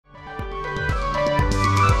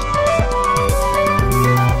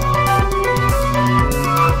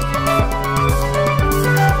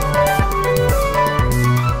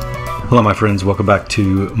Hello my friends, welcome back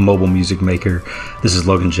to Mobile Music Maker. This is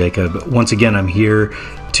Logan Jacob. Once again, I'm here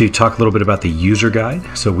to talk a little bit about the user guide.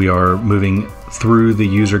 So we are moving through the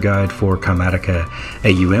user guide for Chromatica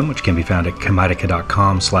AUM, which can be found at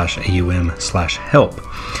chromatica.com/AUM/help.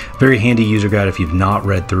 Very handy user guide if you've not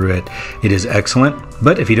read through it. It is excellent,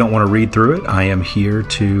 but if you don't want to read through it, I am here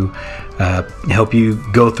to help you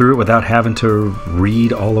go through it without having to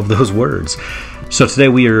read all of those words. So today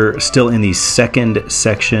we are still in the second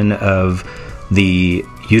section of the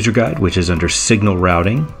user guide, which is under signal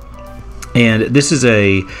routing. And this is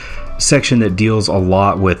a section that deals a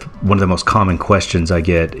lot with one of the most common questions I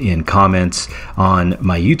get in comments on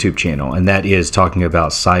my YouTube channel, and that is talking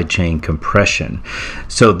about sidechain compression.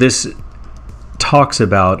 So this talks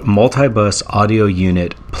about multi-bus audio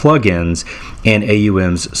unit plugins and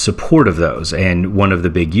AUM's support of those, and one of the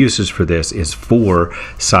big uses for this is for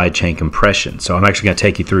sidechain compression. So I'm actually going to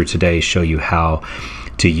take you through today, show you how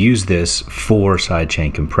to use this for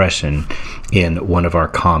sidechain compression in one of our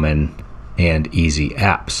common and easy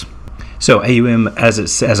apps. So AUM,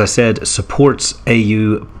 as I said, supports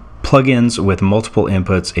AU plugins with multiple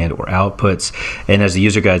inputs and or outputs, and as the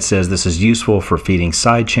user guide says, this is useful for feeding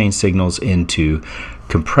sidechain signals into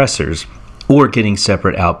compressors or getting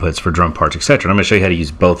separate outputs for drum parts, etc. I'm going to show you how to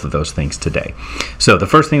use both of those things today. So the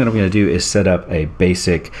first thing that I'm going to do is set up a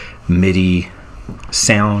basic MIDI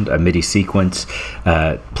sound, a MIDI sequence,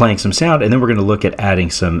 playing some sound, and then we're going to look at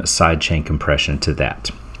adding some sidechain compression to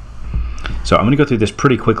that. So I'm going to go through this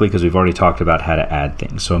pretty quickly because we've already talked about how to add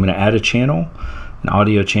things. So I'm going to add a channel, an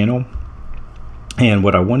audio channel, and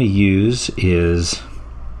what I want to use is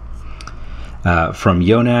from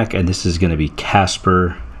Yonak, and this is going to be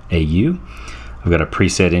Casper AU. I've got a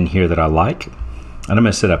preset in here that I like, and I'm going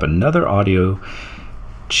to set up another audio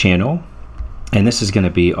channel, and this is going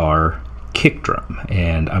to be our kick drum,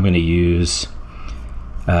 and I'm going to use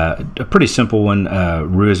a pretty simple one.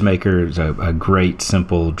 Ruse Maker is a great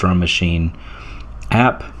simple drum machine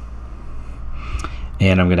app,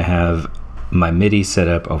 and I'm going to have my MIDI set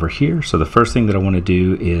up over here. So the first thing that I want to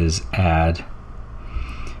do is add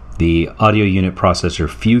the audio unit processor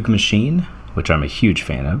Fugue machine, which I'm a huge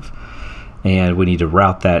fan of, and we need to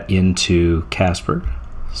route that into Casper.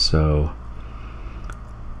 So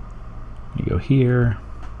you go here,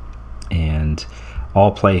 and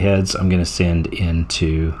all playheads I'm going to send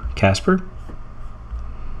into Casper,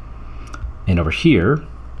 and over here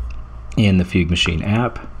in the Fugue Machine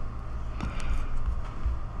app,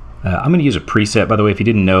 I'm going to use a preset. By the way, if you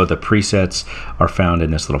didn't know, the presets are found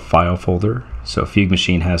in this little file folder. So Fugue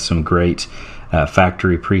Machine has some great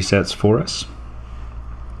factory presets for us.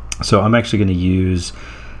 So I'm actually going to use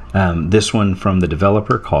this one from the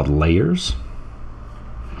developer called Layers.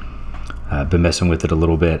 I've been messing with it a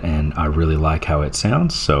little bit, and I really like how it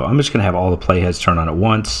sounds. So I'm just going to have all the playheads turn on at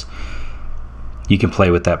once. You can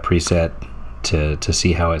play with that preset to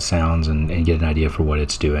see how it sounds and get an idea for what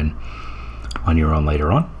it's doing on your own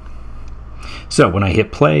later on. So when I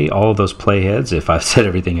hit play, all of those playheads, if I've set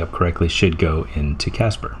everything up correctly, should go into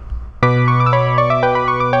Casper.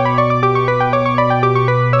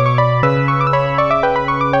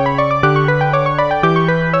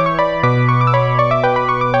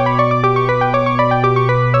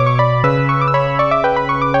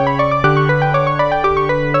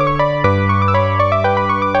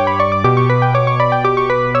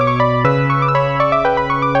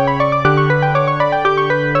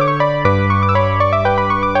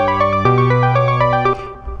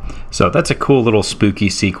 So that's a cool little spooky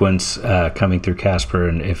sequence coming through Casper,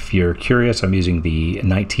 and if you're curious, I'm using the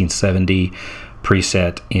 1970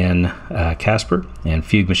 preset in Casper, and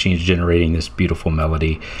Fugue Machine is generating this beautiful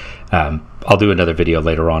melody. I'll do another video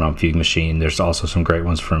later on Fugue Machine. There's also some great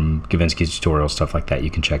ones from Gavinsky's tutorial, stuff like that you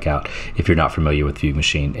can check out if you're not familiar with Fugue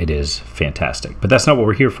Machine. It is fantastic, but that's not what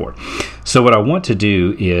we're here for. So what I want to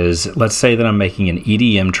do is, let's say that I'm making an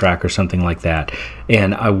EDM track or something like that,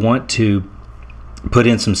 and I want to put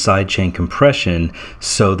in some sidechain compression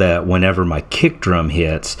so that whenever my kick drum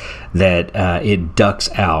hits, that it ducks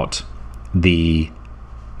out the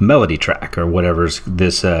melody track or whatever's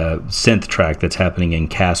this synth track that's happening in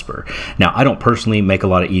Casper. Now, I don't personally make a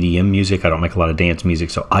lot of EDM music. I don't make a lot of dance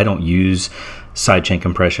music, so I don't use sidechain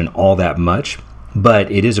compression all that much.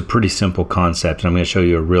 But it is a pretty simple concept, and I'm going to show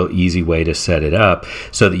you a real easy way to set it up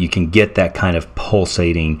so that you can get that kind of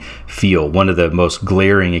pulsating feel. One of the most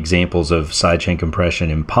glaring examples of sidechain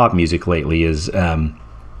compression in pop music lately is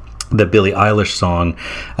the Billie Eilish song,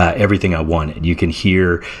 Everything I Wanted. You can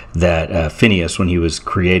hear that Phineas, when he was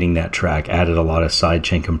creating that track, added a lot of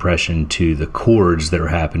sidechain compression to the chords that are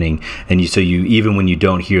happening, and so you even when you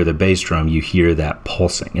don't hear the bass drum, you hear that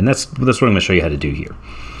pulsing, and that's what I'm going to show you how to do here.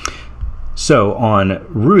 So on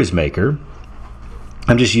Ruse Maker,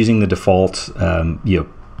 I'm just using the default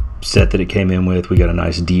set that it came in with. We got a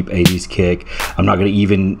nice deep 80s kick. I'm not going to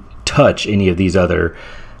even touch any of these other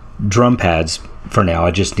drum pads for now.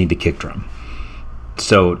 I just need the kick drum.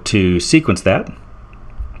 So to sequence that,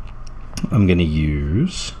 I'm going to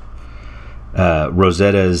use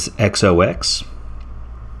Rosetta's XOX,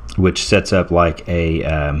 which sets up like a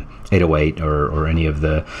 808 or any of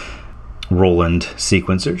the Roland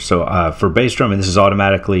sequencers. So for bass drum, and this is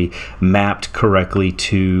automatically mapped correctly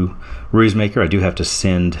to Ruse Maker, I do have to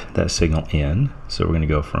send that signal in. So we're going to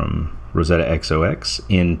go from Rosetta XOX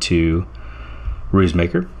into Ruse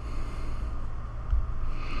Maker.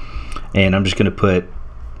 And I'm just going to put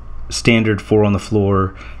standard 4 on the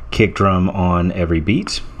floor, kick drum on every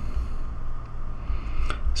beat.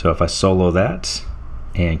 So if I solo that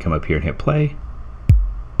and come up here and hit play,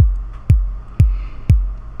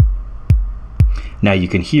 now you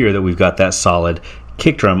can hear that we've got that solid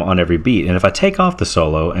kick drum on every beat. And if I take off the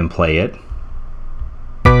solo and play it,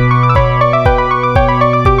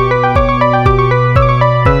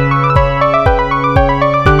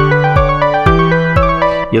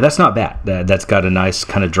 yeah, that's not bad. That's got a nice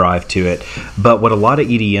kind of drive to it. But what a lot of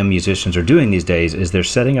EDM musicians are doing these days is they're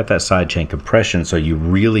setting up that sidechain compression so you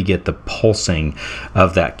really get the pulsing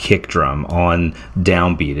of that kick drum on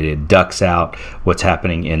downbeat. It ducks out what's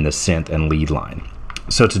happening in the synth and lead line.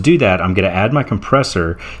 So to do that, I'm going to add my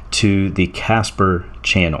compressor to the Casper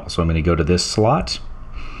channel. So I'm going to go to this slot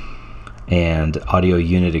and audio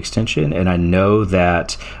unit extension, and I know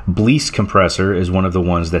that Bleece compressor is one of the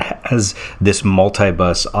ones that has this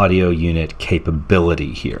multi-bus audio unit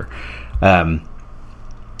capability here.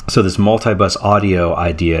 So this multi-bus audio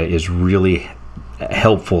idea is really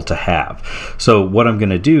helpful to have. So what I'm going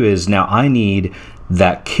to do is now I need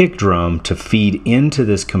that kick drum to feed into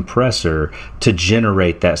this compressor to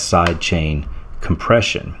generate that sidechain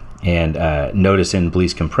compression. And notice in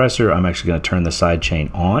Bleece compressor, I'm actually going to turn the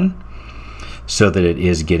sidechain on so that it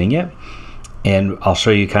is getting it. And I'll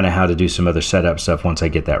show you kind of how to do some other setup stuff once I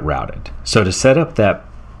get that routed. So to set up that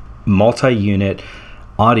multi-unit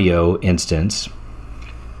audio instance,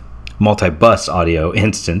 multi-bus audio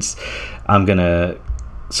instance, I'm going to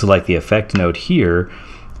select the effect node here,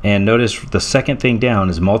 and notice the second thing down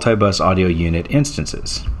is multi-bus audio unit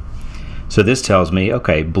instances. So this tells me,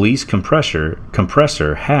 okay, Bleece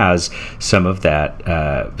compressor has some of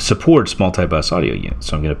that, supports multi-bus audio units.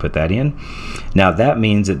 So I'm going to put that in. Now that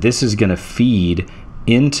means that this is going to feed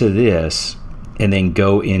into this and then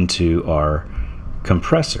go into our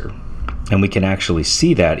compressor. And we can actually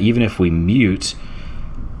see that even if we mute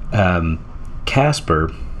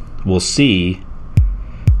Casper, we'll see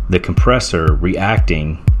the compressor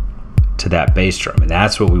reacting to that bass drum, and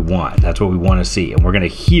that's what we want. That's what we want to see, and we're going to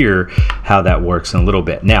hear how that works in a little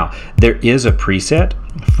bit. Now, there is a preset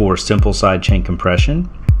for simple sidechain compression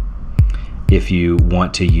if you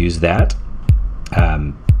want to use that.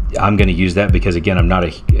 I'm going to use that because, again, I'm not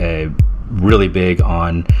a really big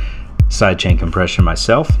on sidechain compression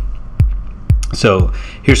myself. So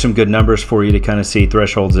here's some good numbers for you to kind of see.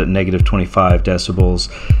 Thresholds at negative 25 decibels.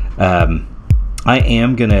 I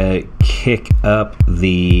am going to kick up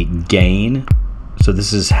the gain. So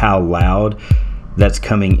this is how loud that's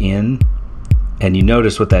coming in. And you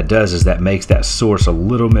notice what that does is that makes that source a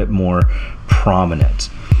little bit more prominent.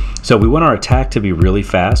 So we want our attack to be really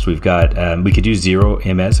fast. We've got, we could do 0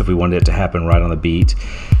 ms if we wanted it to happen right on the beat.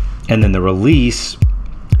 And then the release,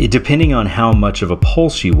 depending on how much of a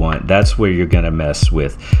pulse you want, that's where you're going to mess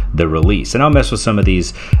with the release. And I'll mess with some of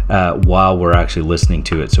these while we're actually listening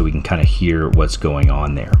to it so we can kind of hear what's going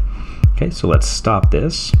on there. Okay, so let's stop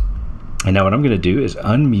this. And now what I'm going to do is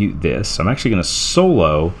unmute this. I'm actually going to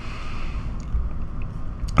solo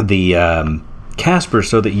the Casper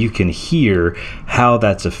so that you can hear how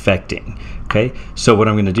that's affecting. Okay, so what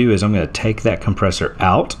I'm going to do is I'm going to take that compressor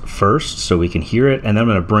out first so we can hear it, and then I'm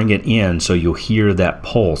going to bring it in so you'll hear that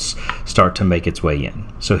pulse start to make its way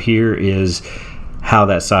in. So here is how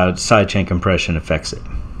that sidechain compression affects it.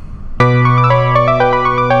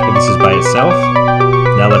 Okay, this is by itself.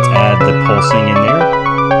 Now let's add the pulsing in there.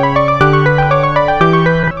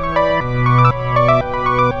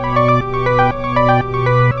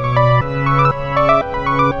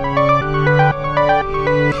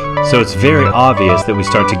 So it's very obvious that we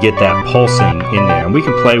start to get that pulsing in there, and we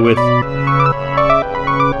can play with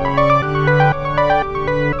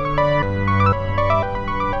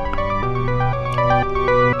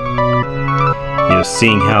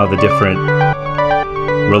seeing how the different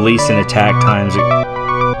release and attack times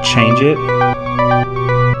change it.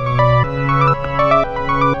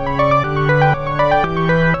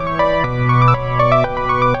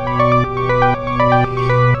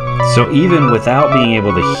 So even without being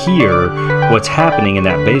able to hear what's happening in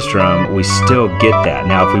that bass drum, we still get that.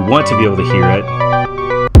 Now, if we want to be able to hear it,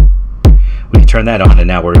 we can turn that on, and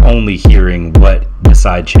now we're only hearing what the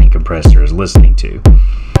sidechain compressor is listening to.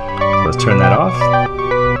 So let's turn that off.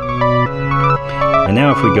 And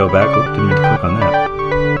now if we go back, oops, didn't mean to click on that.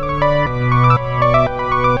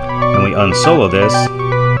 And we unsolo this.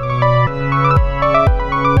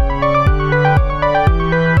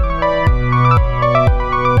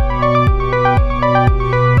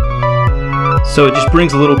 So it just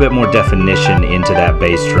brings a little bit more definition into that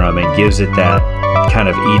bass drum and gives it that kind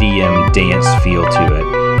of EDM dance feel to it.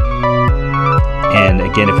 And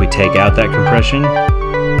again, if we take out that compression,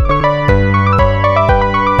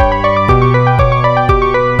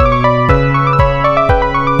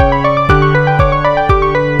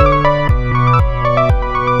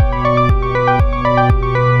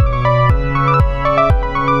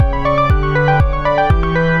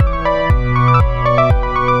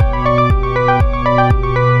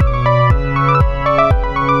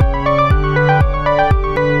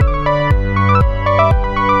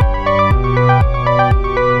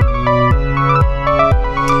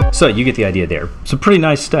 so you get the idea there. So pretty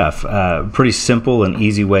nice stuff. Pretty simple and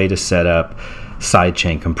easy way to set up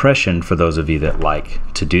sidechain compression for those of you that like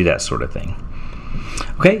to do that sort of thing.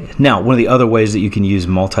 Okay, now one of the other ways that you can use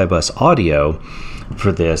multi-bus audio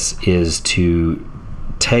for this is to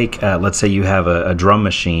take, let's say you have a drum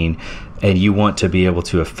machine and you want to be able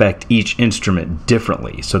to affect each instrument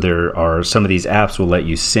differently. So there are some of these apps will let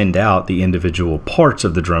you send out the individual parts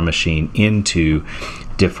of the drum machine into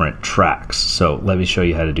different tracks. So let me show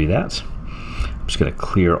you how to do that. I'm just going to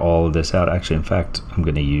clear all of this out. Actually, in fact, I'm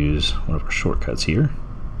going to use one of our shortcuts here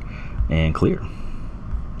and clear.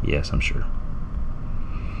 Yes, I'm sure.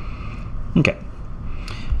 Okay.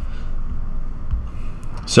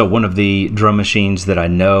 So one of the drum machines that I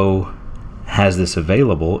know has this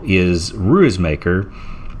available is Ruizmaker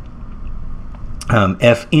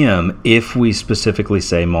FM, if we specifically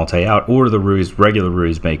say multi-out, or the regular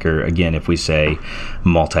Ruizmaker, again, if we say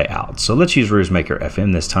multi-out. So let's use Ruizmaker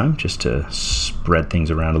FM this time, just to spread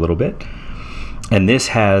things around a little bit. And this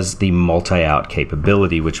has the multi-out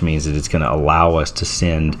capability, which means that it's going to allow us to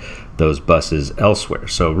send those buses elsewhere.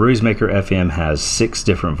 So Ruizmaker FM has 6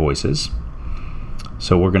 different voices.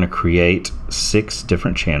 So we're going to create 6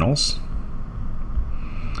 different channels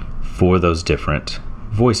for those different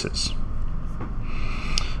voices.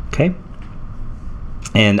 Okay,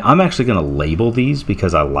 and I'm actually going to label these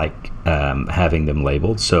because I like having them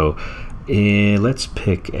labeled. So let's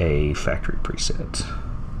pick a factory preset.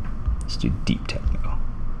 Let's do deep techno.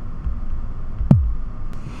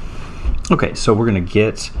 Okay, so we're going to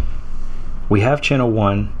get, we have channel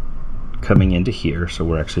 1 coming into here, so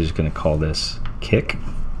we're actually just going to call this kick.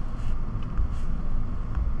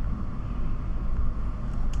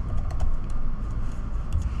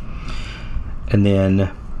 And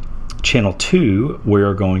then channel 2, we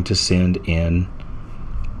are going to send in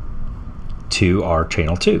to our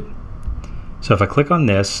channel 2. So if I click on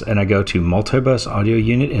this and I go to multi-bus audio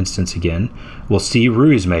unit instance again, we'll see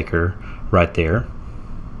Ruizmaker right there.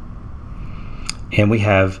 And we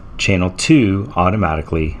have channel 2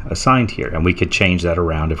 automatically assigned here, and we could change that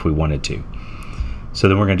around if we wanted to. So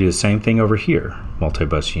then we're going to do the same thing over here.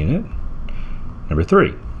 Multi-bus unit number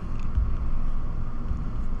 3.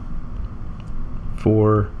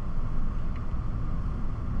 4,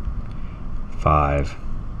 5,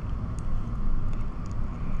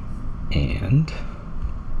 and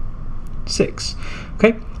 6.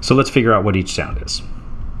 Okay, so let's figure out what each sound is.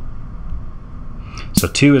 So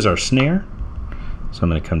 2 is our snare. So I'm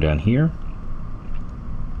going to come down here,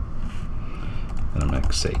 and I'm going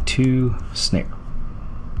to say 2 snare.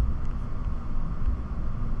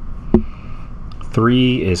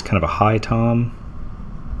 3 is kind of a high tom.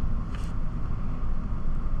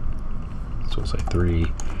 So we'll say 3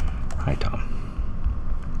 high tom.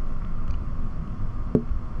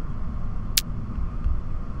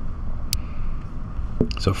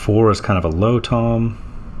 So 4 is kind of a low tom.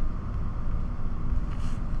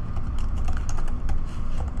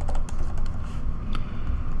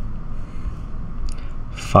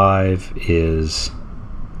 5 is,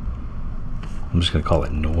 I'm just going to call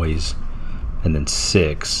it noise, and then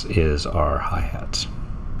 6 is our hi-hats.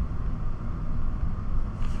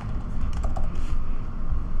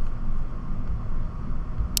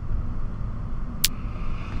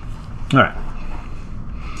 All right,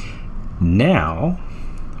 now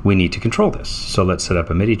we need to control this. So let's set up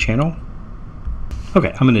a MIDI channel.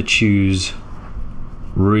 Okay, I'm going to choose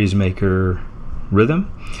Ruizmaker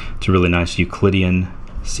Rhythm. It's a really nice Euclidean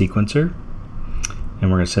sequencer. and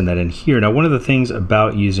we're going to send that in here. Now, one of the things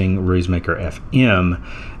about using RuseMaker FM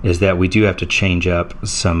is that we do have to change up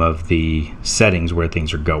some of the settings where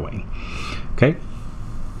things are going. Okay,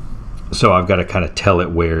 so I've got to kind of tell it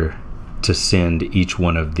where to send each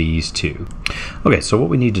one of these to. Okay, so what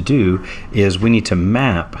we need to do is we need to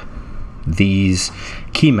map these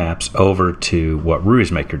key maps over to what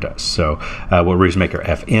RuseMaker does. So what RuseMaker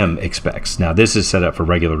FM expects. Now this is set up for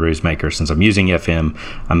regular RuseMaker. Since I'm using FM,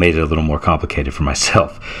 I made it a little more complicated for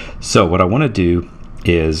myself. So what I want to do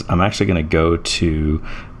is I'm actually going to go to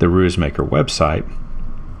the RuseMaker website,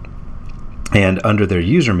 and under their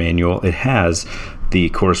user manual it has the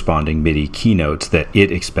corresponding MIDI keynotes that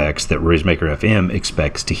it expects, that RuseMaker FM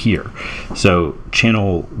expects to hear. So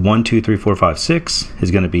channel 1, 2, 3, 4, 5, 6 is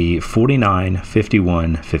going to be 49,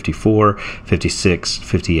 51, 54, 56,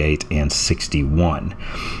 58, and 61.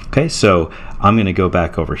 Okay, so I'm going to go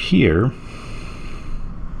back over here,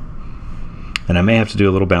 and I may have to do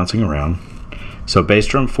a little bouncing around. So bass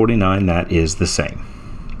drum 49, that is the same.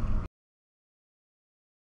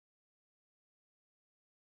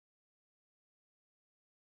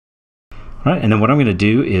 All right, and then what I'm going to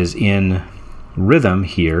do is in rhythm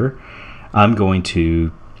here, I'm going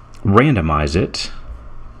to randomize it,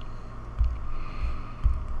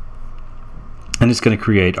 and it's going to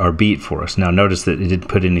create our beat for us. Now notice that it didn't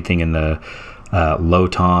put anything in the low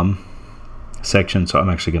tom section, so I'm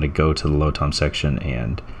actually going to go to the low tom section,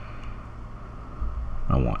 and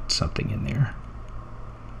I want something in there.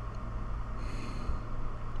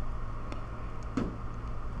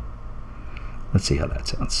 Let's see how that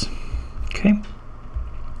sounds. Okay,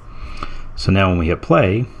 so now when we hit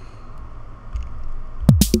play,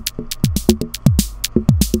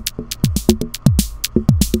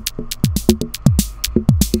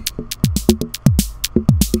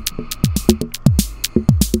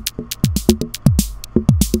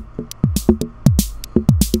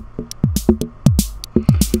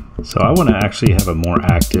 so I want to actually have a more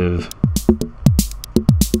active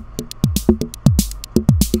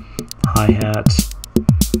hi-hat.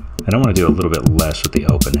 And I want to do a little bit less with the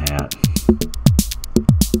open hat.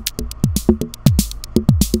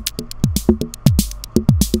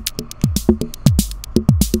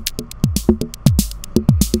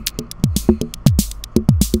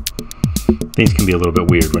 Things can be a little bit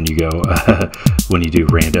weird when you go when you do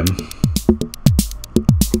random.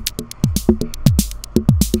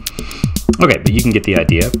 Okay, but you can get the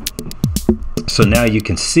idea. So now you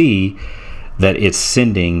can see that it's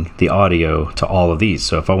sending the audio to all of these.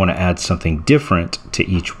 So if I want to add something different to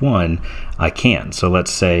each one, I can. So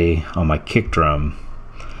let's say on my kick drum,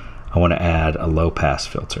 I want to add a low pass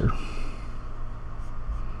filter.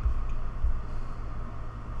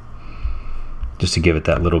 Just to give it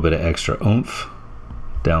that little bit of extra oomph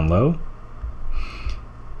down low.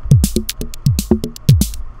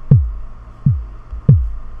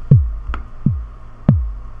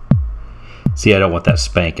 See, I don't want that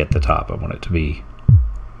spank at the top. I want it to be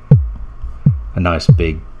a nice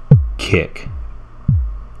big kick.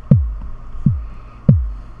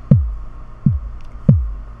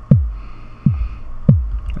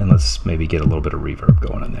 And let's maybe get a little bit of reverb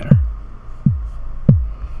going in there.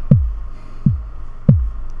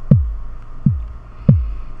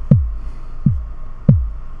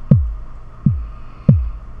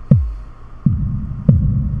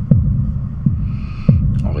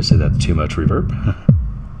 Obviously that's too much reverb.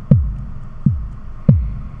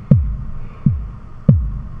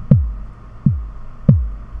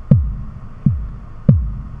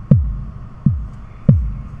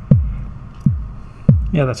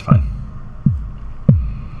 Yeah, that's fine.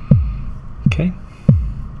 Okay.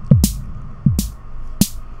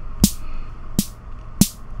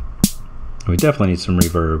 We definitely need some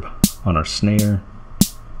reverb on our snare.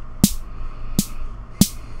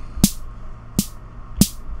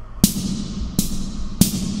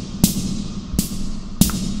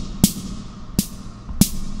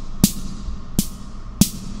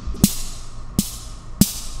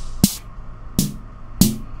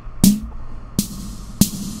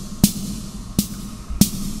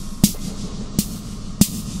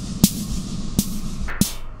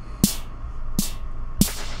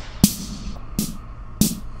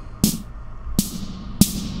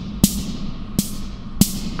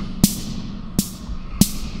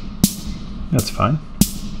 That's fine.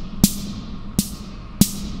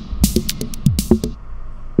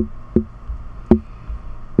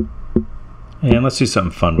 And let's do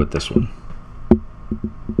something fun with this one.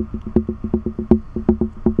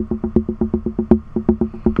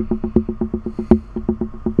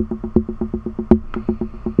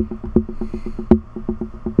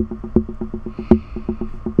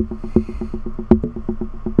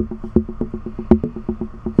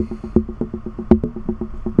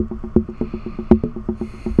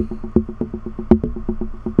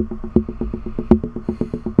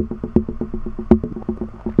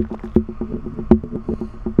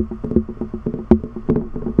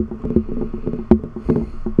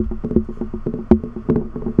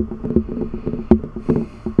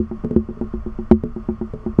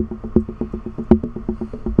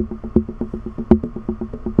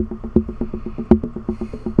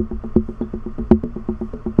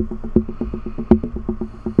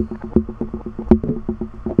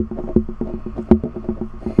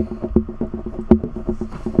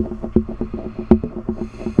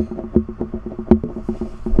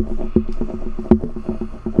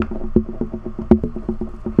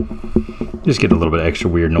 Just get a little bit of extra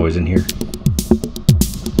weird noise in here.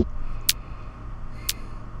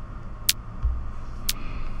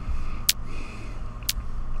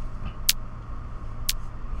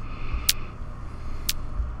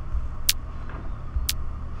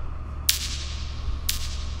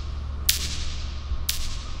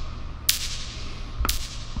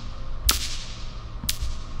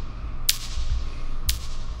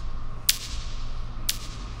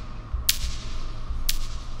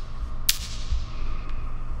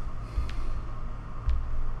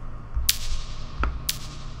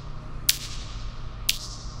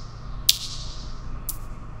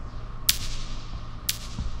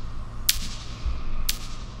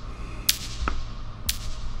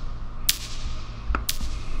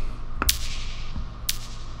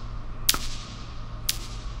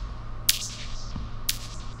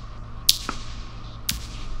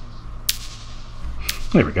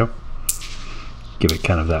 There we go. Give it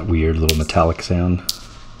kind of that weird little metallic sound.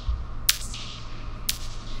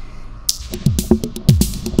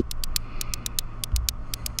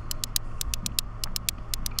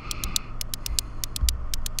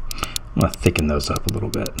 I'm going to thicken those up a little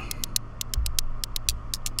bit.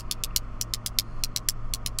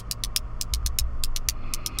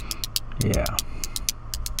 Yeah.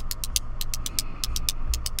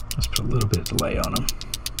 Let's put a little bit of delay on them.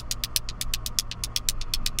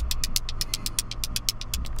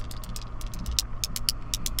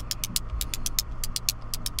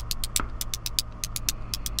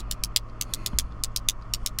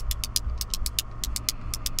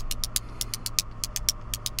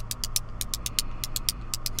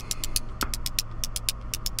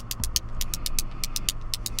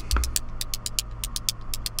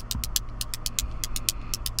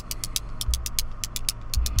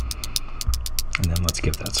 And then let's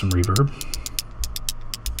give that some reverb.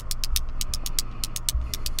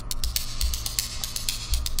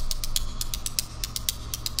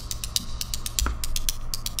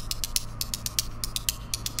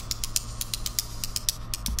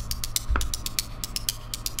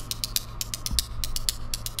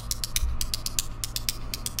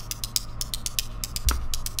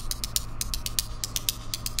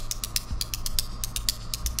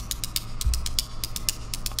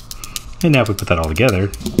 And now if we put that all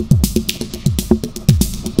together,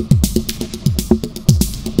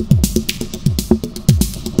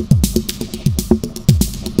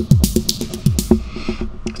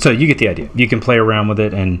 so you get the idea. You can play around with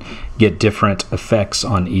it and get different effects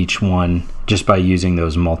on each one just by using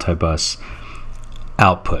those multi-bus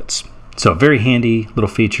outputs. So a very handy little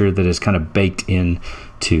feature that is kind of baked in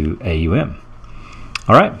to AUM.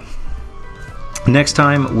 All right. Next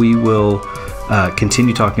time we will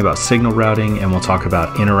continue talking about signal routing, and we'll talk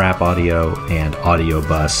about inter-app audio and audio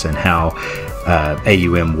bus and how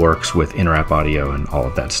AUM works with inter-app audio and all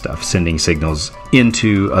of that stuff, sending signals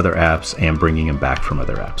into other apps and bringing them back from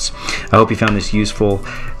other apps. I hope you found this useful.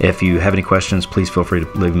 If you have any questions, please feel free to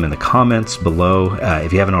leave them in the comments below.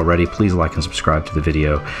 If you haven't already, please like and subscribe to the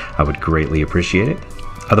video. I would greatly appreciate it.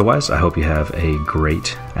 Otherwise, I hope you have a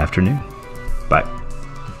great afternoon. Bye.